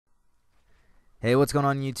Hey, what's going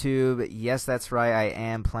on YouTube? Yes, that's right, I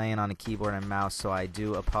am playing on a keyboard and mouse, so I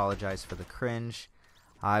do apologize for the cringe.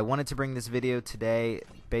 I wanted to bring this video today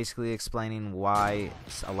basically explaining why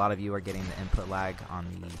a lot of you are getting the input lag on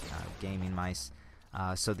the gaming mice.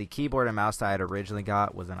 So the keyboard and mouse that I had originally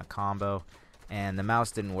got was in a combo, and the mouse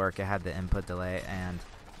didn't work. It had the input delay, and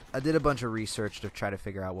I did a bunch of research to try to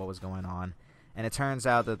figure out what was going on, and it turns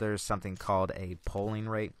out that there's something called a polling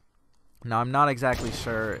rate. Now, I'm not exactly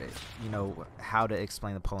sure, how to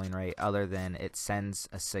explain the polling rate other than it sends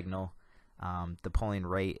a signal. The polling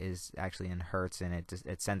rate is actually in hertz, and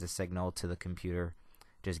it sends a signal to the computer,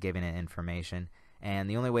 just giving it information.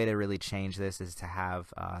 And the only way to really change this is to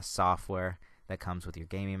have software that comes with your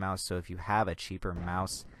gaming mouse. So if you have a cheaper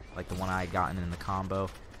mouse, like the one I had gotten in the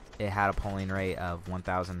combo, it had a polling rate of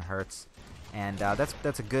 1,000 hertz, and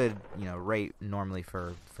that's a good rate normally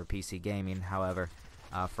for PC gaming. However,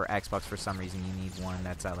 for Xbox, for some reason, you need one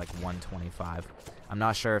that's at like 125. I'm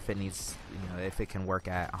not sure if it needs, if it can work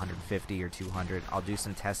at 150 or 200. I'll do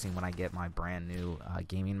some testing when I get my brand new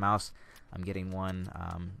gaming mouse. I'm getting one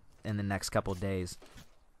in the next couple days,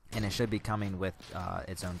 and it should be coming with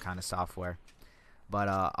its own kind of software. But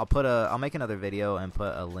I'll make another video and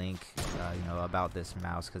put a link, about this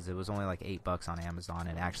mouse, because it was only like $8 on Amazon,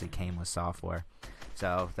 and it actually came with software.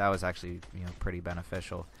 So that was actually pretty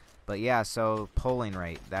beneficial. But yeah, so polling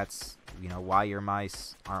rate, that's why your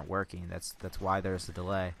mice aren't working. That's why there's a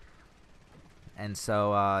delay. And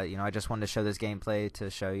so I just wanted to show this gameplay to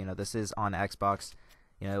show this is on Xbox.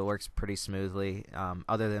 It works pretty smoothly.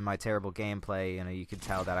 Other than my terrible gameplay, you can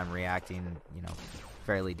tell that I'm reacting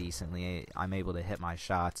fairly decently. I'm able to hit my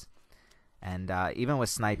shots. And even with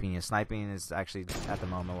sniping, sniping is actually at the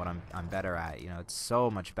moment what I'm better at. It's so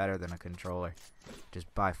much better than a controller,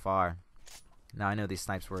 just by far. Now, I know these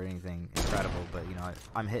snipes were anything incredible, but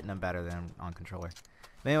I'm hitting them better than on controller.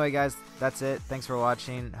 But anyway, guys, that's it. Thanks for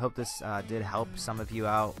watching. Hope this did help some of you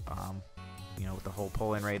out, with the whole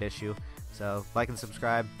polling rate issue. So like and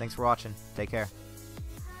subscribe. Thanks for watching. Take care.